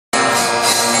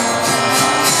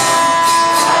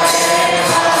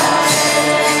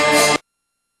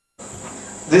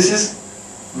This is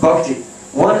bhakti.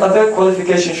 One other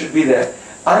qualification should be there.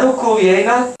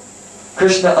 Anukulyena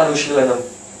Krishna Anushilanam.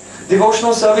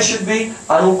 Devotional service should be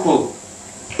anukul.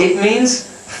 It means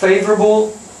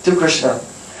favorable to Krishna.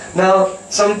 Now,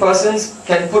 some persons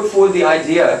can put forward the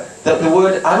idea that the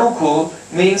word anukul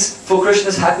means for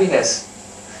Krishna's happiness.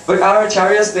 But our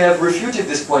acharyas, they have refuted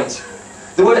this point.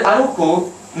 The word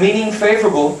anukul, meaning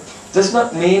favorable, does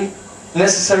not mean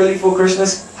necessarily for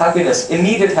Krishna's happiness,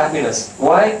 immediate happiness.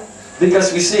 Why?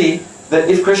 Because we see that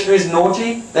if Krishna is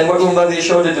naughty, then what will Mother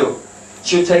Yashoda do?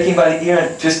 She will take him by the ear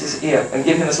and twist his ear and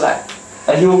give him a slap.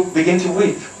 And he will begin to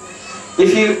weep.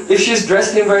 If she's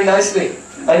dressed him very nicely,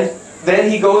 and then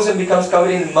he goes and becomes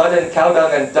covered in mud and cow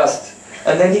dung and dust,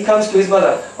 and then he comes to his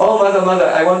mother, "Oh mother, mother,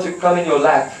 I want to come in your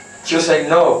lap." She'll say,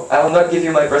 "No, I will not give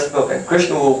you my breast milk," and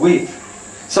Krishna will weep.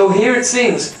 So here it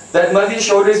seems that Mother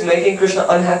Yashoda is making Krishna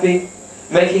unhappy,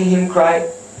 making him cry.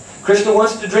 Krishna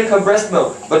wants to drink her breast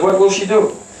milk, but what will she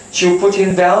do? She will put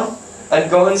him down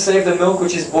and go and save the milk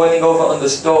which is boiling over on the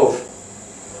stove.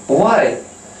 Why?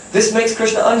 This makes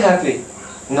Krishna unhappy.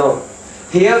 No.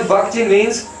 Here bhakti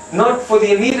means not for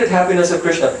the immediate happiness of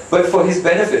Krishna, but for his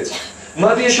benefit.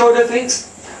 Mother Yashoda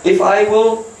thinks, if I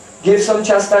will give some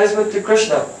chastisement to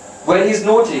Krishna when he's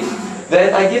naughty,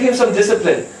 then I give him some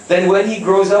discipline, then when he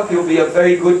grows up he'll be a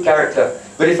very good character.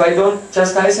 But if I don't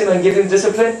chastise him and give him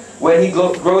discipline, when he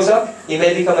grows up, he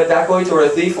may become a dacoit or a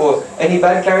thief or any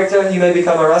bad character, he may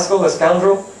become a rascal, a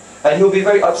scoundrel, and he'll be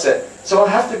very upset. So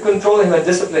I'll have to control him and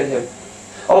discipline him.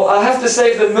 Oh, I'll have to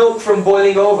save the milk from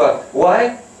boiling over.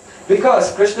 Why?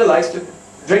 Because Krishna likes to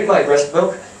drink my breast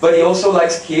milk, but he also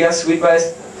likes kheer, sweet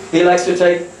rice. He likes to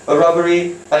take a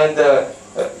rubbery and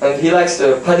he likes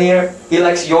paneer. He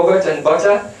likes yogurt and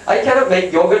butter. I cannot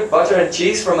make yogurt, butter and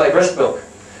cheese from my breast milk.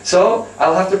 So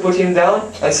I'll have to put him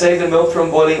down and save the milk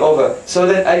from boiling over, so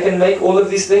that I can make all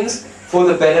of these things for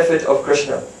the benefit of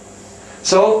Krishna.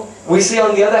 So we see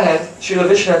on the other hand, Srila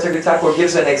Vishwanath Thakur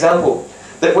gives an example,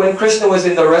 that when Krishna was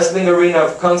in the wrestling arena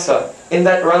of Kansa, in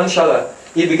that Ranshala,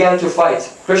 he began to fight.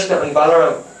 Krishna and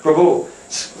Balaram Prabhu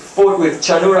fought with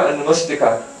Chanura and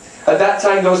Mustika. At that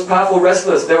time, those powerful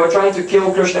wrestlers, they were trying to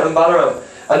kill Krishna and Balaram,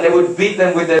 and they would beat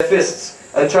them with their fists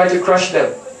and try to crush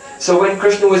them. So when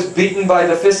Krishna was beaten by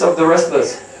the fists of the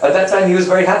wrestlers, at that time he was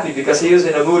very happy because he was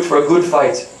in a mood for a good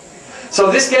fight. So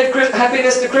this gave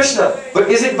happiness to Krishna. But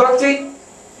is it bhakti?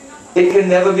 It can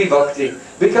never be bhakti,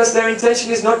 because their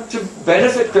intention is not to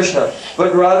benefit Krishna,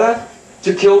 but rather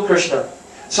to kill Krishna.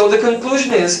 So the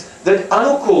conclusion is that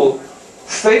anukul,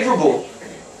 favorable,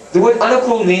 the word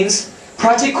anukul means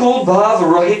pratikul bhav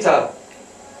rohita.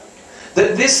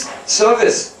 That this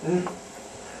service,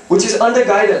 which is under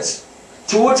guidance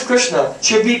towards Krishna,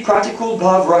 should be pratikul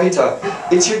bhav rohita.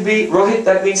 It should be rohit,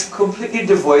 that means completely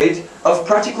devoid of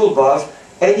pratikul bhav,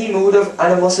 any mood of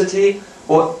animosity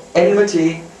or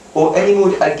enmity, or any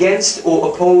mood against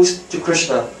or opposed to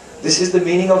Krishna. This is the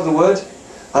meaning of the word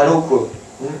anukul.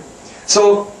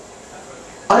 So,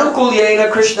 anukul yena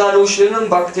Krishna anushilanam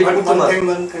bhakti uttama.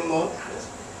 One thing more.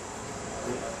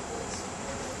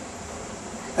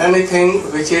 Anything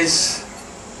which is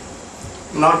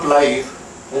not life,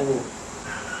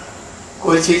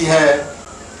 कोई चीज है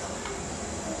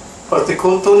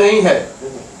प्रतिकूल तो नहीं है,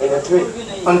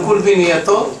 अनुकूल भी नहीं है,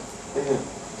 तो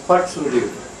what should you?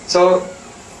 So,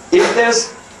 if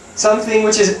there's something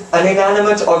which is an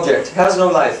inanimate object, has no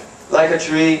life, like a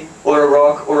tree or a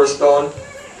rock or a stone,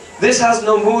 this has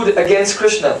no mood against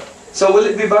Krishna. So will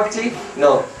it be bhakti?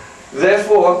 No.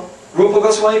 Therefore, Rupa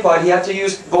Goswami Pad, he had to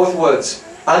use both words,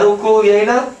 anukul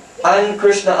yena and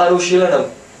Krishna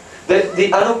anushilanam. The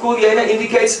anukul yena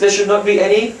indicates there should not be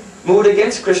any mood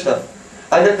against Krishna.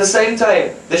 And at the same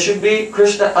time, there should be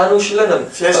Krishna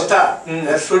anushilanam. Chesta.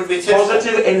 There should be chesta.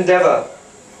 Positive endeavor.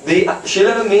 The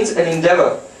shilanam means an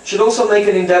endeavor. Should also make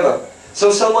an endeavor.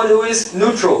 So someone who is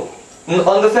neutral,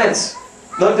 on the fence,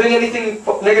 not doing anything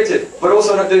negative, but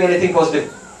also not doing anything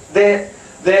positive. Their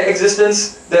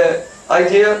existence, their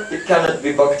idea, it cannot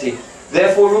be bhakti.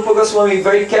 Therefore, Rupa Goswami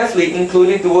very carefully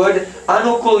included the word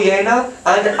anukul yena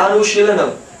and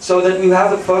anushilanam, so that we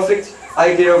have the perfect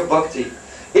idea of bhakti.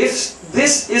 If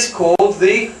this is called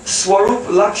the swarup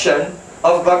lakshan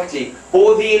of bhakti,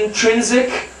 or the intrinsic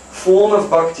form of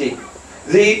bhakti,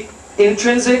 the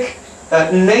intrinsic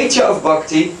nature of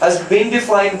bhakti has been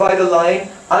defined by the line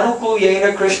anukul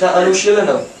yena Krishna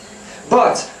anushilanam.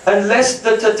 But unless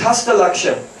the tatastha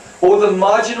lakshan, or the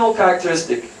marginal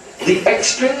characteristic, the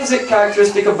extrinsic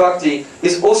characteristic of bhakti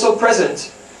is also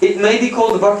present, it may be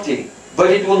called bhakti,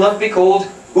 but it will not be called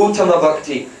uttama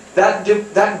bhakti. That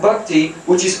bhakti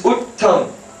which is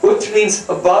uttam, ut means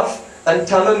above and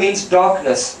tama means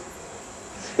darkness.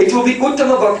 It will be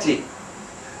Uttama Bhakti,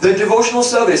 the devotional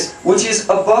service, which is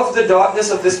above the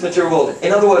darkness of this material world.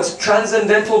 In other words,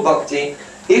 transcendental Bhakti,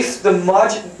 if the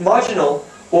marginal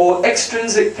or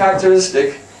extrinsic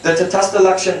characteristic, the Tatastha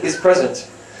Lakshan, is present.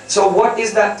 So what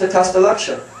is that Tatastha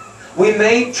Lakshan? We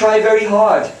may try very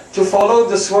hard to follow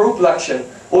the Swarup Lakshan,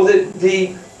 or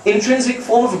the intrinsic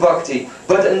form of Bhakti,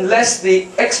 but unless the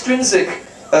extrinsic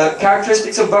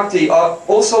characteristics of Bhakti are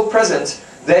also present,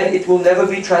 then it will never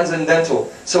be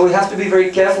transcendental. So we have to be very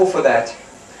careful for that.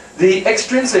 The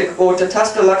extrinsic or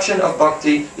Tatastha Lakshan of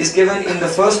Bhakti is given in the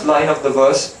first line of the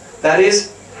verse, that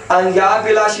is,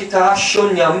 Anyabhilasita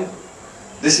Shunyam.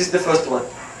 This is the first one.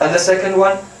 And the second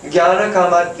one, Jnana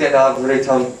Kamat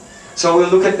Gyanavritam. So we'll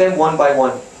look at them one by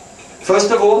one.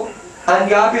 First of all,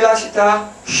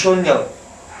 Anyabhilasita Shunyam.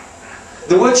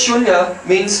 The word Shunya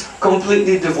means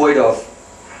completely devoid of.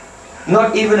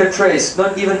 Not even a trace,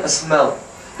 not even a smell.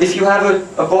 If you have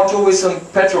a bottle with some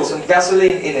petrol, some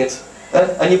gasoline in it,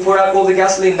 and you pour out all the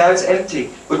gasoline, now it's empty.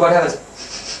 But what happens?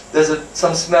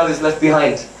 Some smell is left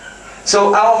behind.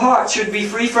 So our heart should be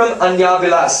free from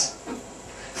Anyabhilas,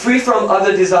 free from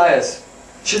other desires.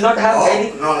 Should not have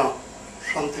any... No.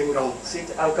 Something wrong.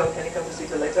 Sita, can you come to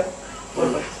Sita later?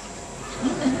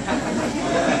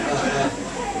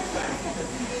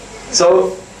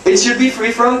 So it should be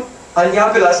free from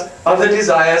Anyabhilas, other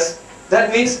desires.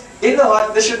 That means in the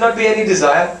heart there should not be any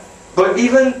desire. But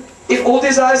even if all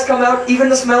desires come out, even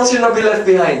the smell should not be left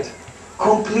behind.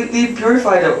 Completely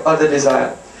purified of other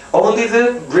desire. Only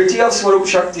the Vritti of Swarup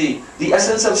Shakti, the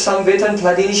essence of Samveta and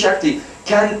Hladini Shakti,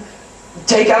 can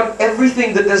take out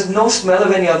everything that there's no smell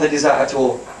of any other desire at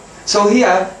all. So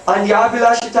here,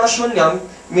 Anyabhilashita Shunyam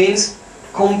means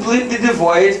completely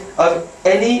devoid of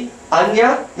any.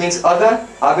 Anya means other,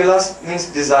 Abhilas means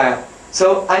desire.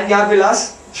 So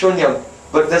Anyabhilas Shunyam.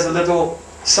 But there's a little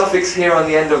suffix here on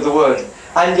the end of the word.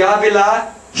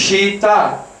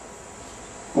 Anyabhilashita.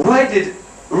 Why did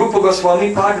Rupa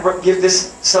Goswami Pad give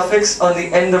this suffix on the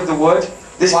end of the word?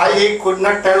 Why he could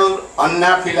not tell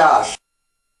Anyabhilash?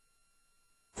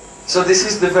 So this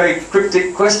is the very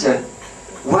cryptic question.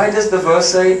 Why does the verse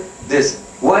say this?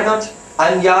 Why not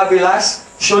Anyabhilas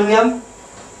Shunyam?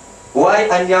 Why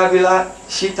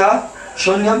Anyabhilashita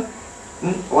Shunyam?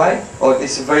 Why? Oh,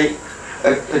 it's a very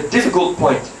difficult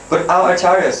point. But our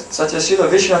acharyas, such as Srila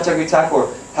Vishwanath Thakur,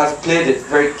 have cleared it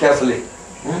very carefully.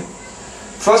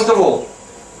 First of all,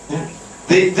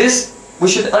 we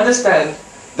should understand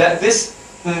that this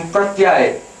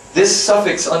pratyay, this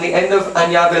suffix on the end of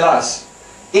Anyabhilas,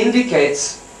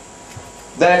 indicates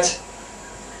that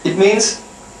it means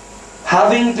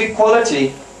having the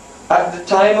quality at the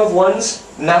time of one's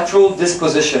natural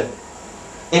disposition.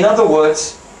 In other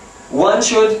words, one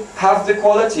should have the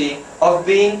quality of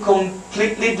being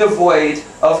completely devoid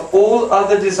of all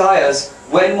other desires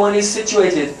when one is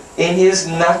situated in his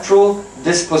natural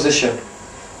disposition.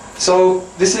 So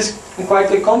this is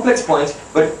quite a complex point,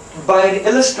 but by an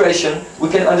illustration we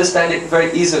can understand it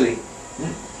very easily.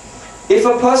 If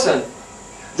a person,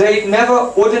 they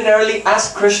never ordinarily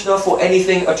ask Krishna for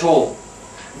anything at all,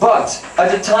 but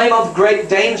at a time of great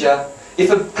danger,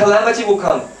 if a calamity will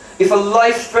come, if a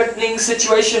life-threatening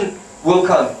situation will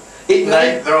come, it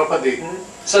like Draupadi,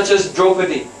 such as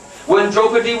Draupadi. When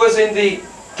Draupadi was in the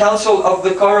council of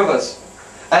the Kauravas,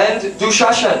 and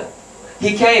Dushashan,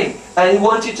 he came and he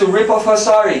wanted to rip off her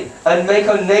sari and make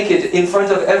her naked in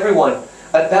front of everyone.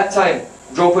 At that time,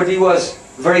 Draupadi was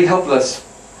very helpless.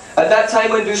 At that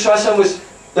time when Dushashan was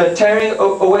tearing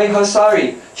away her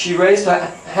sari, she raised her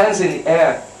hands in the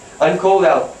air and called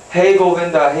out, "Hey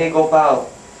Govinda, hey Gopal,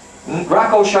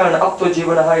 Rakho Sharan Apto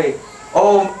Jivanahari.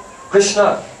 Oh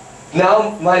Krishna,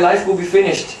 now my life will be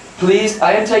finished. Please,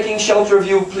 I am taking shelter of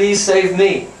you, please save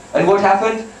me." And what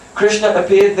happened? Krishna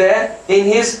appeared there in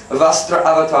his Vastra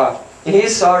avatar, in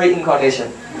his sari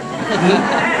incarnation.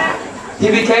 He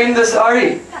became the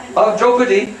sari of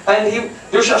Draupadi, and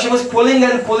Dushashan was pulling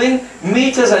and pulling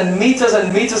meters and meters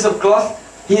and meters of cloth.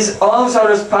 His arms are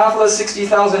as powerful as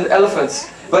 60,000 elephants.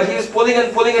 But he was pulling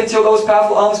and pulling until those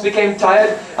powerful arms became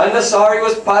tired and the sari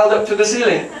was piled up to the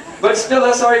ceiling. But still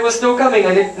the sari was still coming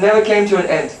and it never came to an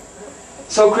end.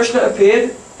 So Krishna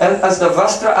appeared and as the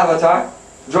Vastra avatar,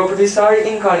 Draupadi's sari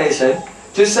incarnation,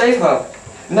 to save her.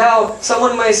 Now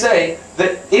someone may say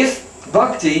that if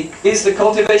bhakti is the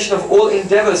cultivation of all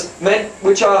endeavors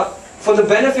which are for the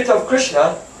benefit of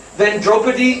Krishna, then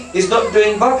Draupadi is not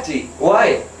doing bhakti.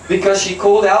 Why? Because she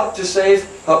called out to save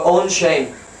her own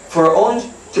shame,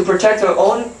 to protect her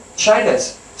own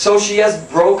shyness. So she has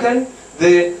broken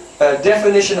the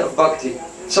definition of bhakti.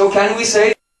 So can we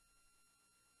say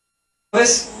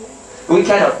this? We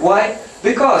cannot. Why?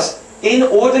 Because in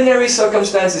ordinary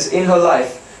circumstances in her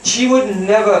life, she would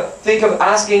never think of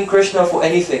asking Krishna for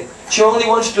anything. She only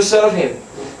wants to serve him.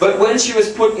 But when she was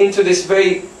put into this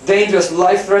very dangerous,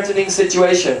 life-threatening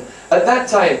situation, at that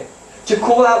time, to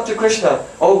call out to Krishna,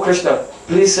 "Oh Krishna,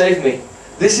 please save me."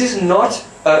 This is not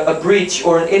a breach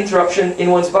or an interruption in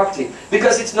one's bhakti,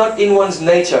 because it's not in one's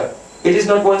nature. It is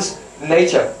not one's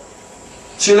nature.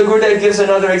 Srila Gurudev gives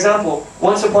another example.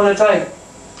 Once upon a time,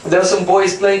 there were some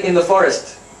boys playing in the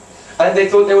forest, and they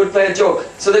thought they would play a joke.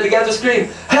 So they began to scream,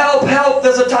 "Help, help,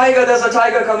 there's a tiger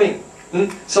coming."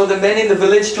 So the men in the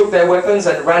village took their weapons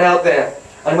and ran out there.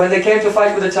 And when they came to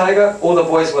fight with the tiger, all the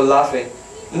boys were laughing.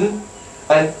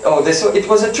 And they saw it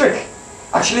was a trick.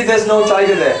 Actually, there's no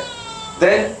tiger there.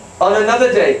 Then, on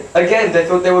another day, again, they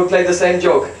thought they would play the same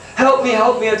joke. Help me,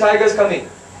 a tiger's coming."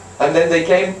 And then they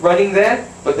came running there,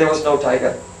 but there was no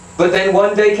tiger. But then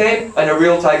one day came, and a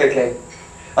real tiger came.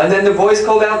 And then the boys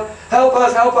called out, help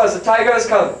us, the tiger has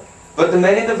come." But the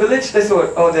men in the village, they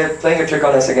thought, "Oh, they're playing a trick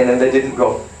on us again," and they didn't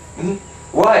go.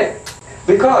 Why?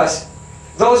 Because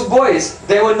those boys,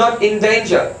 they were not in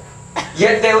danger.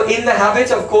 Yet they were in the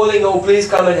habit of calling, "Oh, please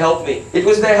come and help me." It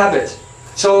was their habit.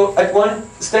 So at one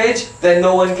stage, then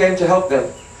no one came to help them.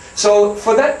 So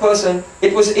for that person,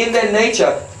 it was in their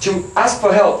nature to ask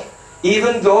for help,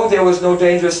 even though there was no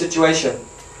dangerous situation.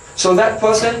 So that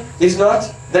person is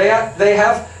not, they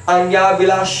have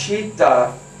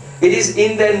Anyabhilasita. It is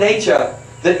in their nature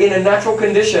that in a natural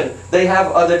condition, they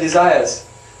have other desires.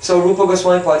 So Rupa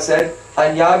Goswami Pad said,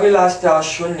 Anyabhilasita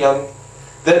shunyam,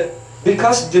 that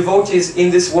because devotees in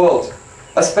this world,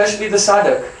 especially the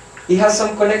sadhak, he has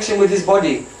some connection with his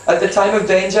body. At the time of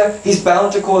danger, he's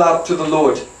bound to call out to the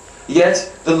Lord. Yet,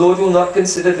 the Lord will not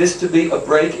consider this to be a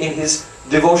break in his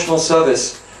devotional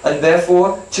service. And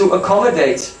therefore, to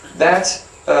accommodate that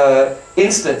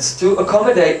instance, to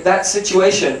accommodate that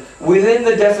situation within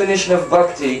the definition of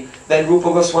bhakti, then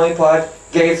Rupa Goswami Pad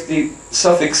gave the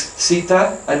suffix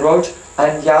sita and wrote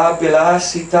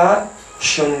Anyabhilasita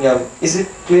shunyam. Is it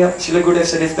clear? Srila Gurudev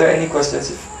said if there are any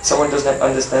questions, if someone does not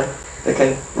understand, they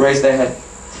can raise their hand.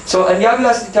 So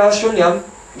Anyabhilasita shunyam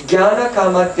jnana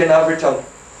kamat gyanavritam.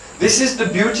 This is the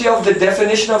beauty of the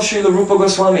definition of Srila Rupa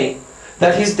Goswami,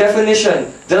 that his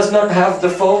definition does not have the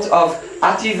fault of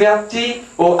ativyapti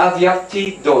or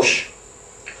avyapti dosh.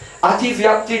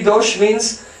 Ativyapti dosh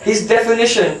means his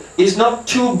definition is not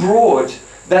too broad,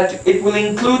 that it will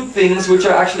include things which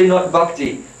are actually not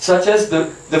bhakti, such as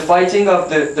the fighting of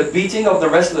the beating of the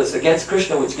wrestlers against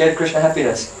Krishna, which gave Krishna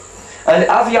happiness. And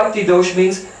avyapti dosh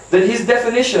means that his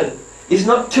definition is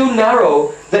not too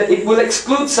narrow, that it will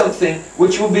exclude something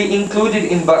which will be included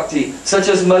in bhakti, such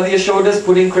as Madhya Yashoda's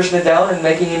putting Krishna down and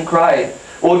making him cry,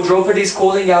 or Draupadi's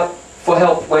calling out for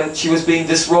help when she was being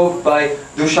disrobed by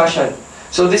Dushashan.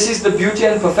 So this is the beauty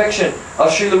and perfection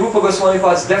of Srila Rupa Goswami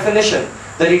Pad's definition,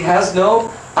 that it has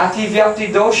no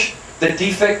ativyapti dosh, the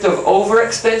defect of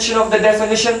overextension of the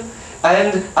definition,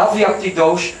 and avyapti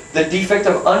dosh, the defect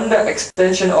of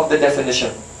underextension of the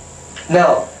definition.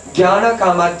 Now, jnana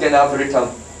kamat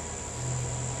gyanavritam.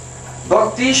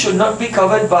 Bhakti should not be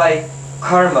covered by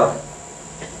karma.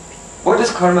 What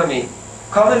does karma mean?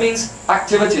 Karma means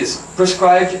activities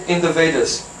prescribed in the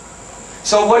Vedas.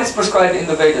 So what is prescribed in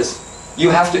the Vedas? You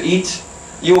have to eat,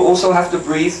 you also have to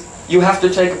breathe, you have to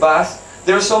take a bath.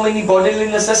 There are so many bodily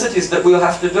necessities that we'll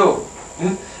have to do.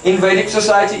 In Vedic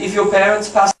society, if your parents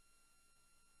pass,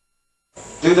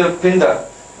 do the pinda,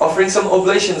 offering some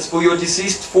oblations for your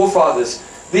deceased forefathers.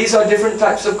 These are different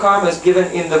types of karmas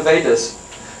given in the Vedas.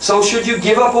 So should you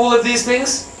give up all of these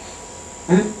things?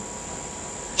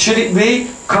 Should it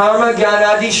be karma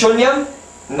jnanadi shunyam?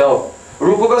 No.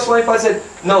 Rupa Goswami Pad said,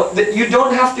 no, that you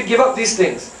don't have to give up these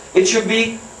things. It should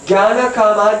be jnana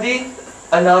kamadi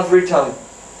anavritam.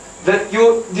 That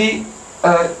the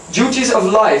duties of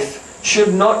life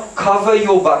should not cover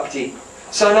your bhakti.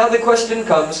 So now the question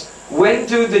comes, when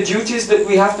do the duties that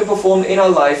we have to perform in our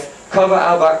life cover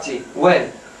our bhakti?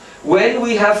 When? When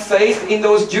we have faith in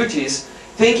those duties,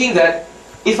 thinking that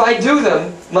if I do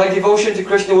them, my devotion to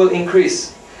Krishna will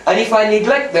increase. And if I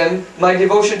neglect them, my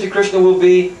devotion to Krishna will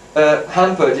be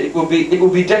hampered. It will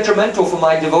be detrimental for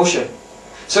my devotion.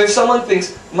 So if someone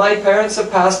thinks, my parents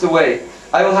have passed away,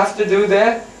 I will have to do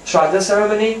their Shraddha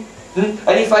ceremony,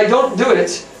 and if I don't do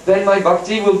it, then my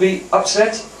bhakti will be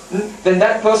upset, then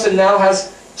that person now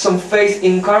has some faith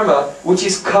in karma, which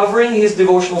is covering his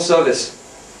devotional service.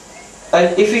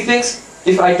 And if he thinks,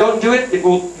 if I don't do it, it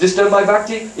will disturb my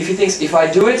bhakti. If he thinks, if I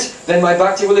do it, then my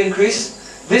bhakti will increase.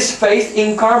 This faith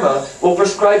in karma, or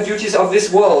prescribed duties of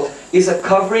this world, is a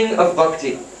covering of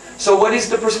bhakti. So what is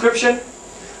the prescription?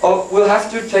 Oh, we'll have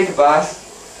to take a bath,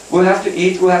 we'll have to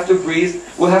eat, we'll have to breathe,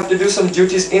 we'll have to do some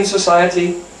duties in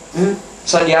society.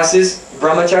 Sannyasis,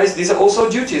 brahmacharis, these are also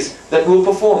duties that we'll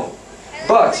perform.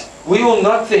 But we will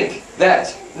not think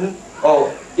that,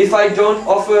 oh, if I don't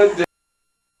offer the,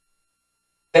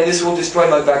 then this will destroy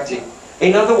my bhakti.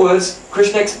 In other words,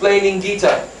 Krishna explained in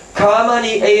Gita,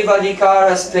 Kamani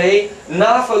evadikaraste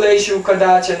na phaleshu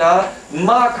kadachana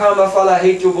ma karma phala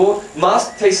hetuvo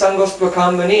maste sangostra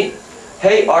kamani.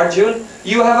 Hey Arjun,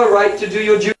 you have a right to do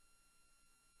your duty,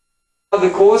 the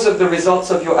cause of the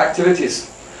results of your activities.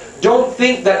 Don't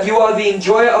think that you are the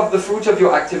enjoyer of the fruit of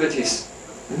your activities.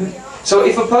 So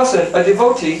if a person, a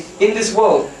devotee in this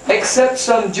world, accepts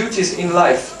some duties in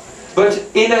life, but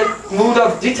in a mood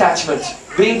of detachment,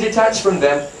 being detached from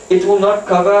them, it will not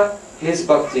cover his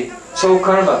bhakti. So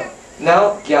karma.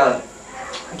 Now gyan.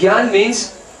 Gyan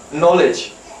means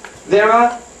knowledge. There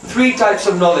are three types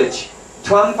of knowledge.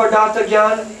 Tvam padartha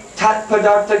gyan, tat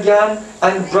padartha gyan,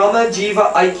 and brahma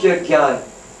jiva aikya gyan.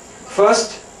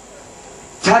 First,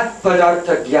 tat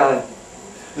padartha gyan.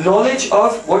 Knowledge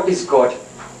of what is God.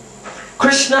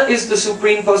 Krishna is the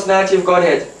Supreme Personality of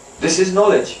Godhead. This is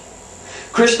knowledge.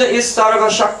 Krishna is Sarva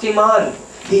Shaktiman.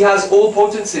 He has all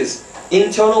potencies.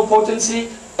 Internal potency,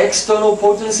 external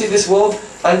potency, this world,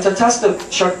 and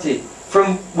Tatastha Shakti,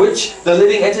 from which the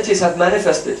living entities have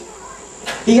manifested.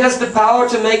 He has the power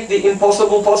to make the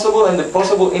impossible possible and the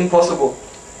possible impossible.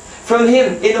 From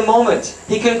him, in a moment,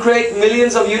 he can create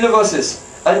millions of universes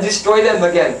and destroy them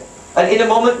again. And in a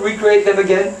moment recreate them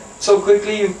again, so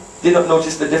quickly you did not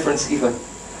notice the difference even.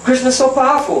 Krishna is so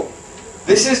powerful.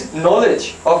 This is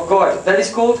knowledge of God. That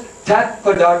is called Tat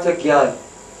Padartha Gyan.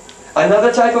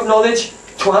 Another type of knowledge,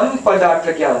 Tvam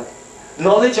Padartha Gyan.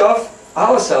 Knowledge of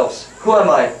ourselves. Who am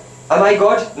I? Am I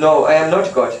God? No, I am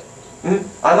not God.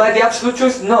 Am I the absolute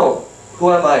truth? No.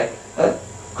 Who am I?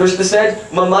 Krishna said,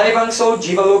 Mamaivangso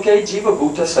Jiva Loke Jiva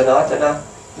Bhuta Sanatana.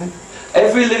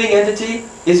 Every living entity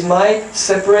is my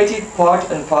separated part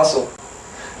and parcel.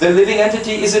 The living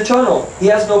entity is eternal. He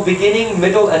has no beginning,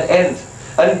 middle and end.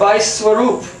 And by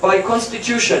Swarup, by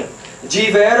constitution,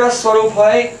 Jivera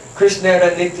Swarupai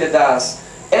Krishnera Nityadas.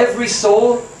 Every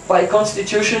soul, by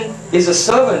constitution, is a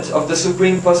servant of the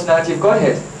Supreme Personality of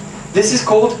Godhead. This is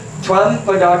called Tvam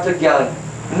Padartha Gyan.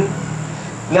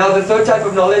 Now the third type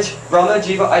of knowledge, Brahma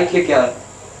Jiva Aikya Gyan.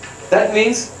 That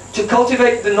means to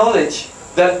cultivate the knowledge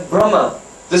that Brahma,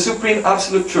 the Supreme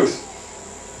Absolute Truth,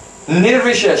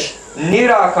 Nirvishesh,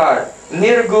 Nirakar,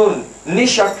 Nirgun,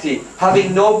 Nishakti,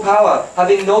 having no power,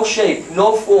 having no shape,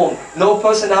 no form, no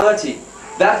personality.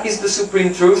 That is the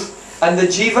Supreme Truth. And the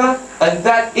Jiva and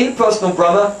that impersonal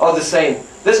Brahma are the same.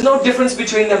 There's no difference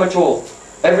between them at all.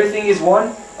 Everything is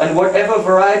one, and whatever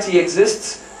variety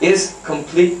exists is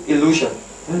complete illusion.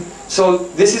 So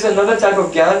this is another type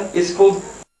of Gyan. It's called...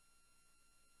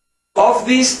 Of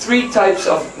these three types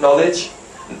of knowledge,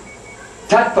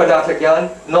 Tat Padartha Gyan,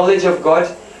 knowledge of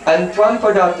God, and Tvam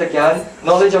Padartha Gyan,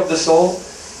 knowledge of the soul,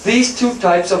 these two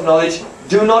types of knowledge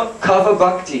do not cover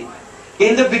bhakti.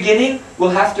 In the beginning, we'll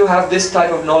have to have this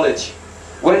type of knowledge.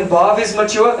 When bhav is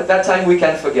mature, at that time we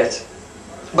can forget.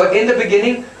 But in the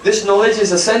beginning, this knowledge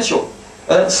is essential.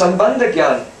 Sambandha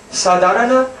Gyan,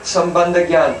 Sadharana Sambandha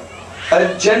Gyan.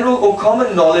 A general or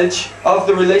common knowledge of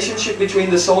the relationship between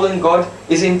the soul and God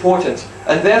is important.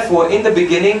 And therefore, in the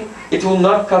beginning, it will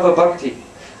not cover bhakti.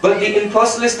 But the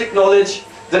impersonalistic knowledge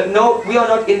that no, we are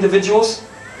not individuals,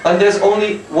 and there's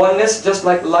only oneness, just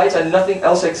like light, and nothing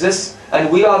else exists, and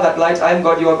we are that light, I am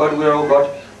God, you are God, we are all God.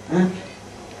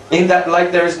 In that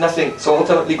light there is nothing, so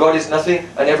ultimately God is nothing,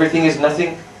 and everything is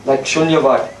nothing, like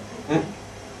Shunyavad.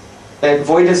 And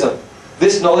voidism.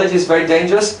 This knowledge is very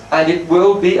dangerous, and it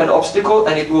will be an obstacle,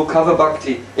 and it will cover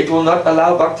bhakti. It will not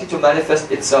allow bhakti to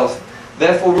manifest itself.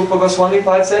 Therefore Rupa Goswami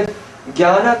Pad said,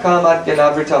 Jnana Kamat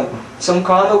Jnanavritam. Some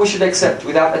karma we should accept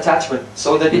without attachment,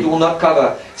 so that it will not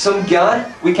cover. Some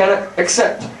gyan we cannot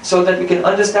accept, so that we can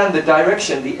understand the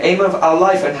direction, the aim of our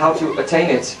life and how to attain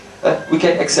it. We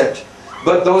can accept.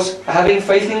 But those having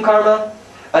faith in karma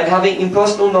and having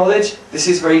impersonal knowledge, this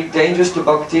is very dangerous to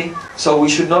bhakti, so we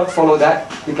should not follow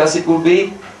that, because it will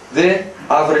be the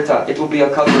avrita, it will be a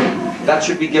covering. That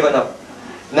should be given up.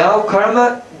 Now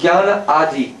karma jnana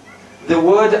adi. The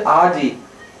word adi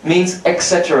means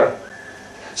etc.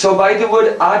 So by the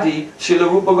word adi, Srila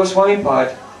Rupa Goswami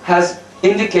Pad has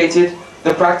indicated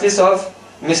the practice of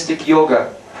mystic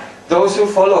yoga. Those who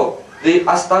follow the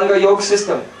Astanga yoga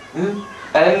system,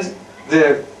 and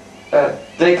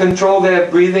they control their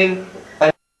breathing,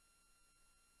 and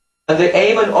the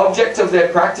aim and object of their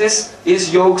practice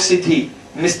is Yog Siddhi,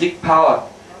 mystic power.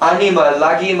 Anima,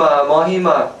 Lagima,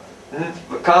 Mahima,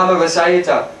 Kama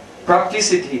Vasayita, Prapti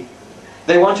Siddhi.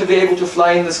 They want to be able to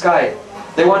fly in the sky.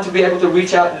 They want to be able to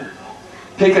reach out and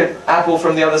pick an apple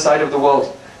from the other side of the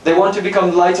world. They want to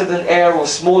become lighter than air or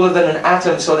smaller than an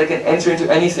atom so they can enter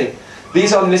into anything.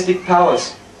 These are mystic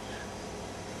powers.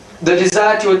 The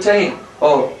desire to attain,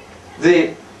 all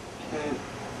these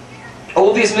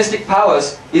mystic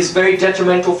powers is very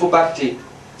detrimental for bhakti.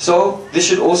 So this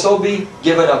should also be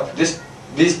given up, these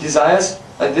desires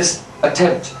and this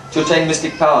attempt to attain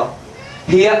mystic power.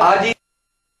 Here Adi,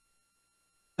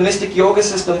 mystic yoga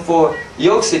system for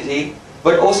Yoga Siddhi,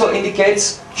 but also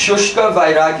indicates Shushka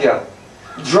Vairagya,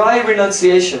 dry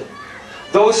renunciation.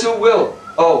 Those who will,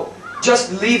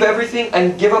 just leave everything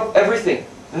and give up everything.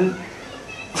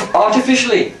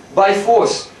 Artificially, by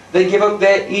force, they give up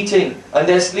their eating and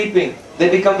their sleeping. They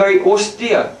become very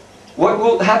austere. What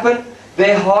will happen?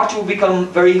 Their heart will become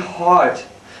very hard.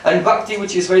 And bhakti,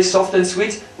 which is very soft and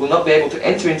sweet, will not be able to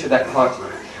enter into that heart.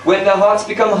 When their hearts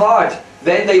become hard,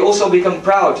 then they also become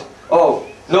proud. Oh,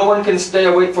 no one can stay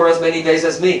awake for as many days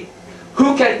as me.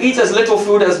 Who can eat as little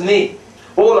food as me?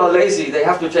 All are lazy, they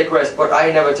have to take rest, but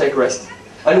I never take rest.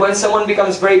 And when someone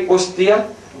becomes very austere,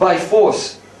 by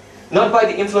force, not by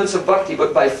the influence of bhakti,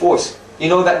 but by force. You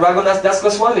know that Raghunath Das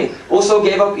Goswami also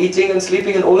gave up eating and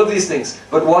sleeping and all of these things.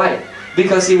 But why?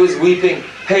 Because he was weeping.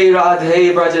 Hey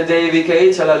Radhe Braja Devi Ke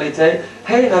Chalalite.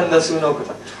 Hey Nanda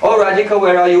Sunokata. Oh Radhika,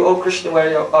 where are you? Oh Krishna,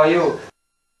 where are you?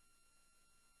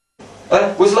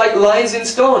 Was like lines in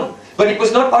stone. But it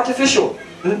was not artificial.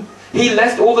 He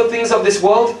left all the things of this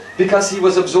world because he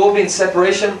was absorbed in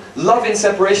separation, love in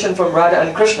separation from Radha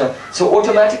and Krishna. So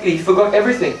automatically he forgot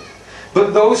everything.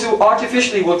 But those who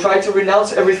artificially will try to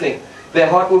renounce everything, their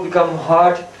heart will become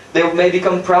hard, they may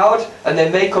become proud, and they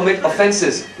may commit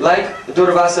offenses like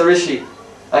Durvasa Rishi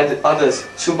and others,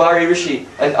 Subari Rishi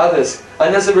and others.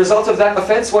 And as a result of that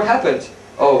offense, what happened?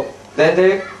 Then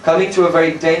they're coming to a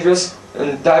very dangerous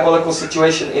and diabolical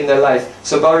situation in their life.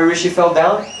 Subari Rishi fell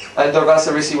down, and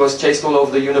Durvasa Rishi was chased all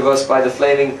over the universe by the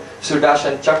flaming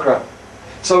Sudarshan Chakra.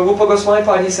 So Rupa Goswami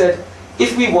Pad, he said,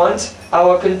 if we want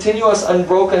our continuous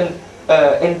unbroken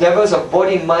endeavors of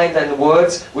body, mind and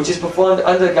words, which is performed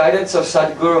under guidance of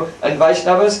Sadguru and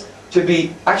Vaishnavas, to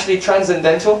be actually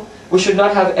transcendental, we should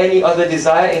not have any other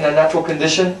desire in a natural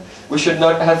condition. We should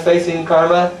not have faith in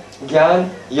karma, jnana,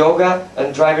 yoga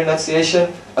and dry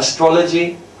renunciation,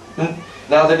 astrology.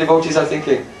 Now the devotees are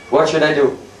thinking, what should I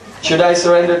do? Should I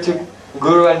surrender to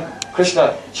Guru and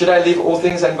Krishna? Should I leave all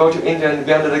things and go to India and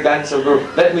be under the guidance of Guru?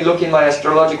 Let me look in my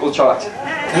astrological chart.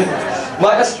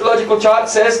 My astrological chart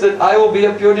says that I will be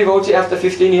a pure devotee after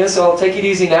 15 years, so I'll take it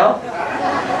easy now.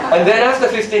 And then after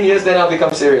 15 years, then I'll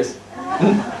become serious.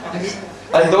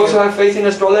 And those who have faith in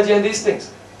astrology and these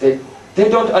things, they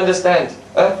don't understand.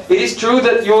 It is true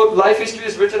that your life history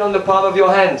is written on the palm of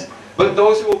your hand. But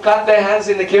those who will clap their hands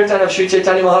in the kirtan of Sri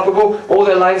Chaitanya Mahaprabhu, all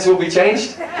their lives will be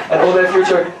changed, and all their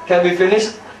future can be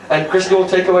finished, and Krishna will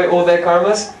take away all their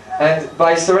karmas, and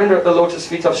by surrender at the lotus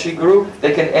feet of Sri Guru,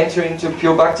 they can enter into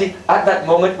pure bhakti at that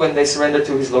moment when they surrender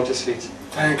to his lotus feet.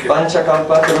 Thank you.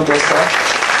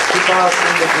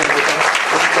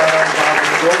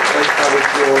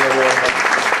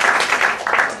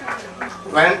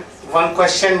 When one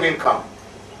question will come.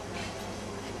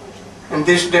 In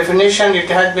this definition it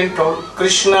has been told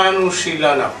Krishna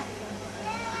Anushilana.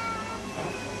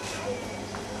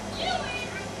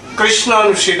 Krishna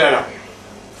Anushilana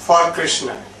for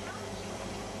Krishna.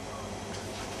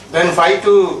 Then why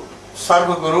to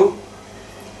serve Guru?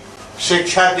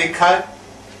 Shiksha Dikha,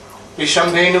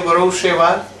 Vishambhenu Guru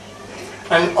Seva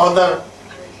and other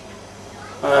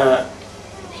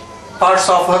parts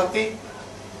of Bhakti.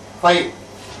 Why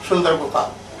Sundar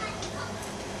Gopal?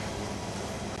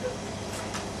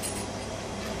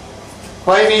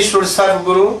 Why we should serve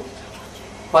Guru?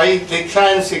 Why Diksha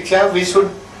and Shiksha? We should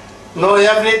know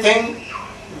everything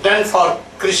done for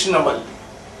Krishna only.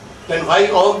 Then why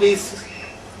all these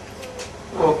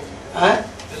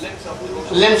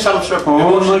limbs of devotion?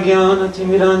 Om Jnana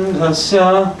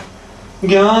Timirandhasya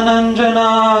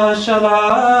Jnananjana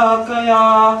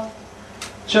Shalakaya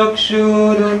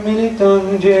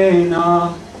Chakshurunmilitam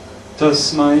Jena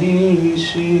Tasmai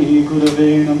Shri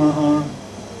Gurave Namaha.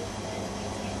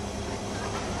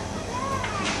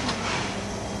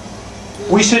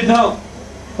 We should know.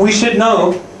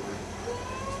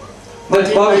 What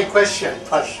is my question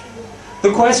first?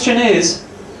 The question is,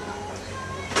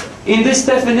 in this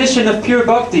definition of pure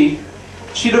bhakti,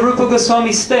 Srila Rupa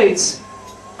Goswami states,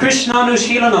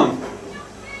 Krishnanushilanam.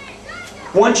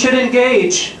 One should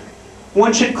engage,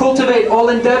 one should cultivate all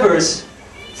endeavors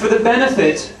for the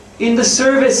benefit in the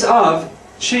service of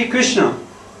Sri Krishna.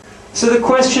 So the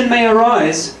question may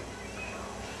arise,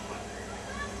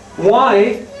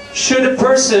 why should a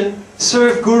person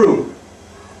serve Guru?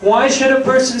 Why should a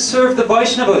person serve the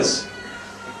Vaishnavas?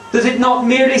 Does it not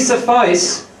merely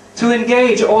suffice to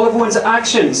engage all of one's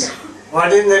actions?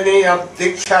 What is the need of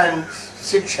Diksha and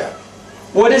Siksha?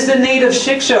 What is the need of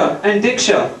Shiksha and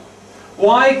Diksha?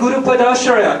 Why Guru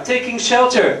Padashraya, taking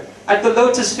shelter at the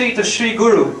lotus feet of Sri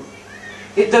Guru?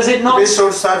 Does it not... We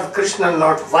should serve Krishna,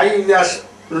 not why we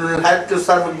have to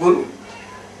serve Guru.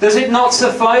 Does it not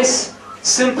suffice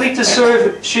simply to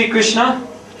serve Sri Krishna?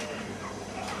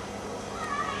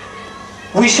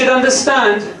 We should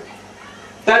understand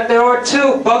that there are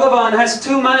two, Bhagavan has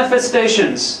two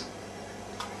manifestations.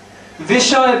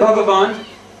 Vishay Bhagavan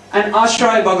and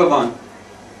Ashray Bhagavan.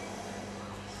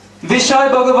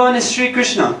 Vishay Bhagavan is Sri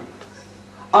Krishna.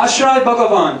 Ashray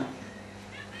Bhagavan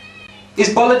is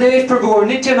Baladev Prabhu or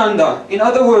Nityananda, in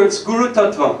other words, Guru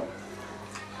Tattva.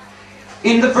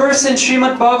 In the verse in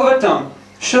Srimad Bhagavatam,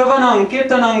 Shravanam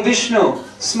Kirtanam Vishnu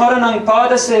Smaranam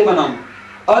Pada Sevanam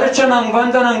Archanam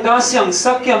Vandanam Dasyam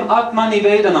Sakyam Atma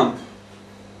Nivedanam.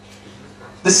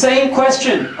 The same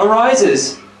question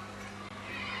arises.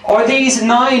 Are these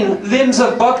 9 limbs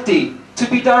of bhakti to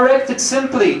be directed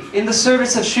simply in the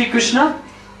service of Sri Krishna?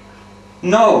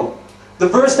 No. The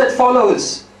verse that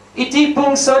follows, Iti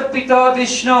pung sarpita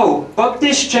Vishnu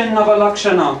bhaktischennava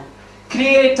lakshana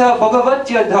kriyeta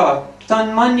bhagavatyadha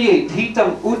tanmanye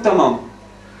dhitam uttamam.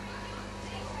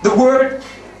 The word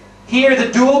here,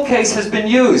 the dual case has been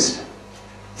used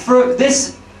for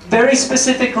this very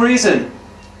specific reason.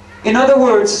 In other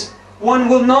words, one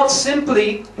will not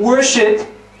simply worship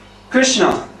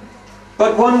Krishna,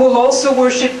 but one will also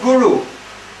worship Guru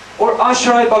or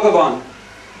Ashray Bhagavan.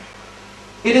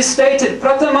 It is stated,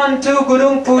 Pratamantu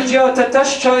Gurum Pujya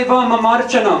Tataschaiva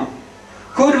Mamarchanam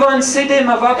Kurvan Siddhim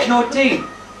Avapnoti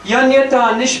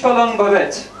Yanyata Nishpalang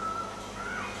Bhavet.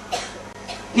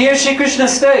 Here Shri Krishna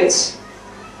states,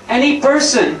 any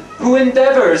person who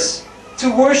endeavors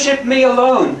to worship me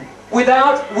alone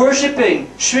without worshipping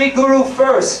Sri Guru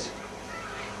first,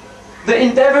 the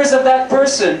endeavors of that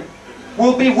person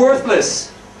will be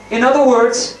worthless. In other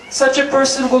words, such a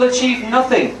person will achieve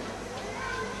nothing.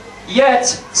 Yet,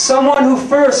 someone who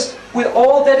first, with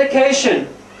all dedication,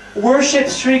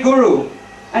 worships Sri Guru,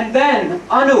 and then,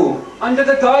 under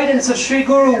the guidance of Sri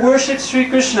Guru, worships Sri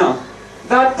Krishna,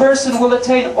 that person will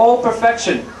attain all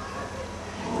perfection.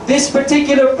 This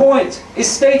particular point is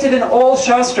stated in all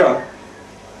Shastra.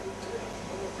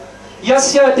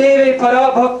 Yasya deve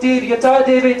para bhaktir yata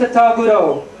deve tata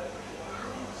gurau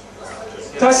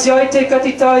tasyaite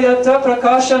katitayata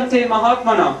prakashante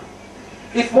mahatmana.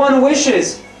 If one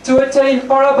wishes to attain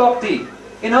para bhakti,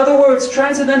 in other words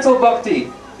transcendental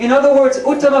bhakti, in other words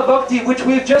uttama bhakti, which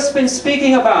we've just been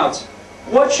speaking about,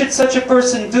 what should such a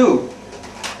person do?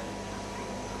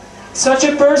 Such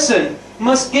a person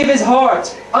must give his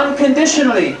heart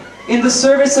unconditionally in the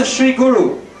service of Sri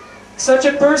Guru. Such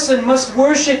a person must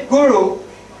worship Guru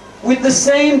with the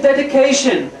same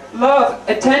dedication, love,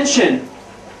 attention,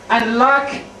 and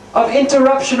lack of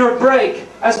interruption or break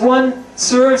as one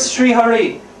serves Sri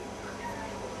Hari.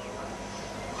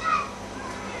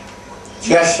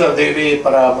 Yasya Devi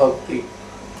Para Bhakti.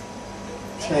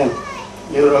 Same.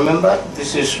 You remember?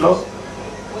 This is slow.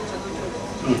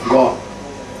 Go on.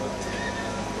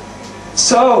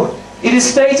 So, it is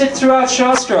stated throughout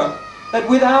Shastra that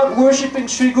without worshipping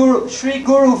Sri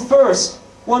Guru first,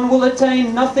 one will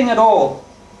attain nothing at all.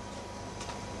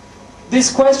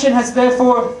 This question has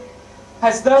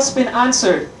thus been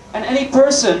answered, and any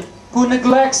person who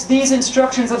neglects these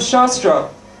instructions of Shastra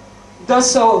does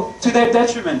so to their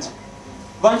detriment.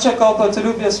 Vancha kalpa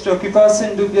tarubhyascha kripa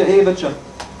sindubhya evacha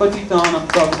patitanam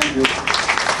pavanebhyo.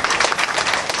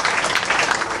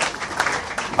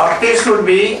 Bhakti should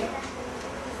be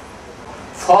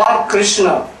for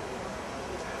Krishna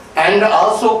and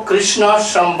also Krishna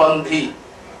Sambandhi.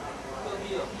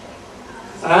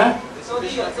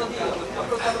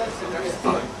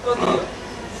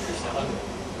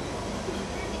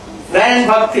 Then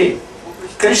Bhakti,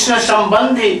 Krishna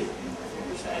Sambandhi,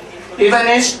 even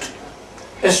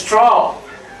a straw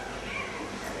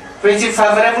which is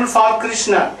favorable for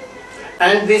Krishna,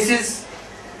 and this is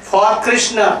for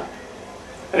Krishna,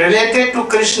 related to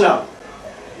Krishna.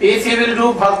 If he will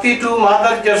do bhakti to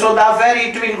Mother Jashoda, where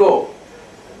it will go?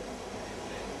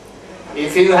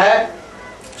 If you have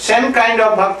same kind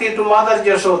of bhakti to Mother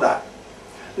Jashoda,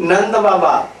 Nanda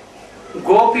Baba,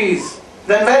 Gopis,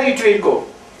 then where it will go?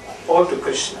 Or to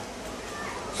Krishna.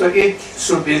 So it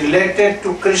should be related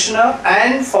to Krishna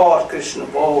and for Krishna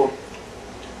both.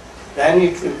 Then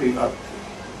it will be bhakti.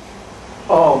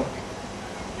 Oh,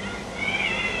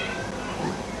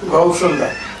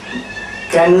 Gausunda,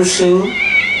 can you sing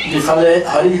Bifale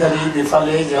Hari Hari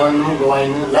Bifale Javanam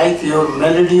Govaina, like your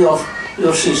melody of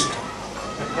your sister.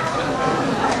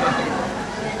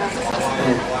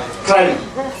 Try.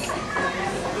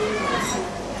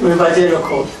 We baje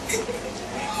rakho.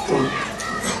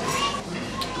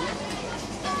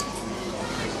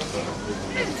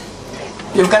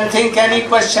 You can think any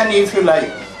question if you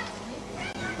like.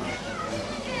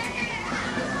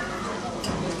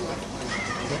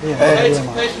 Page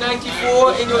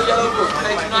 94 in your yellow book.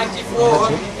 Page 94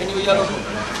 in your yellow book.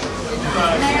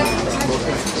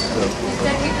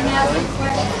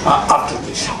 After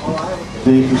this.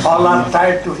 All are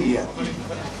tired to hear.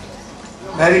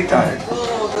 Very tired.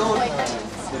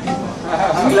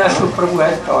 Vilasu Prabhu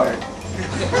has tired.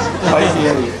 By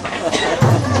hearing.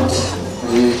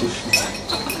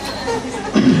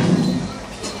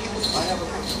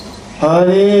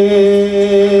 Hare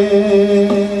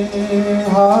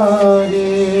Hare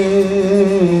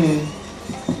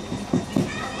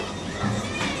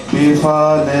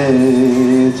Bifale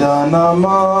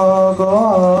Janama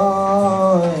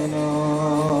Goina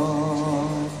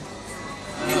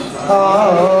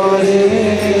Hare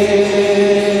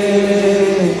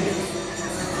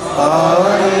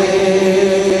Hare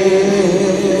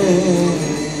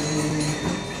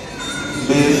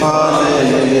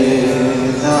Bifale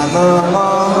Janama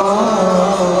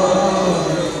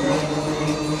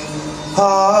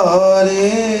Hare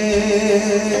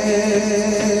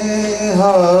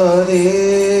Hare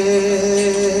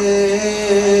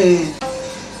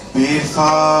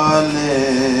Bifale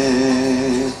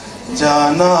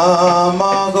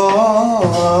Janama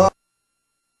Goina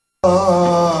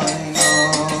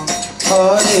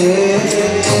Hare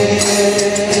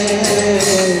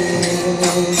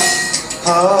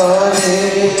Hare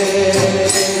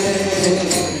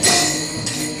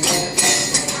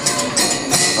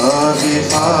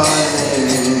Bifale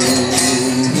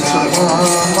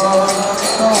Janama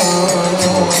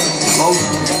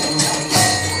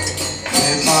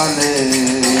Bifale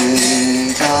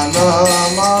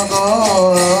Janama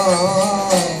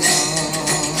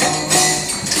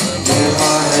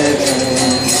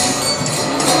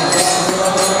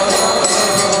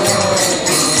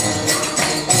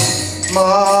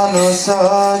Manusa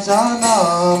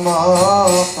Janama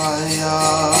Paya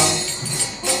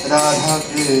Radha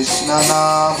Krishna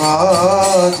Navadiya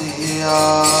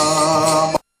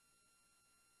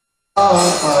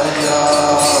Paya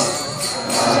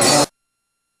Radha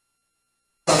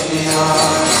Krishna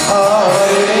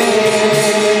Hare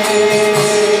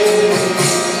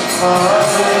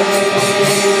Hare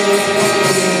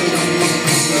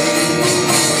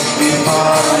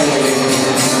Bifale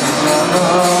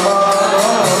Janama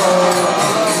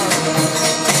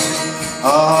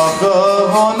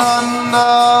Abhavananda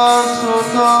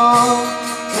Sutta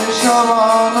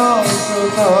Vishavana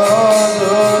Sutta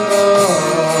Jota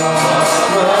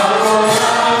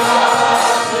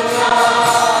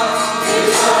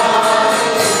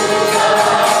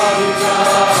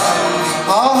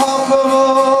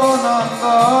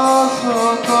Abhavananda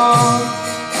Sutta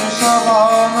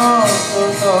Vishavana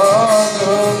Sutta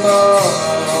Jota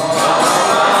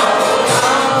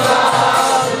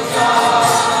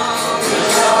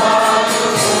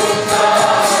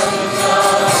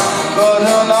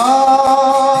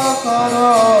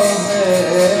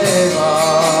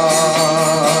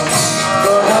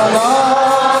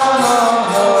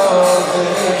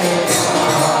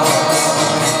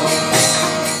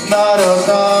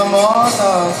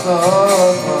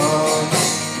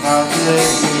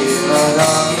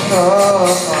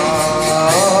Narayana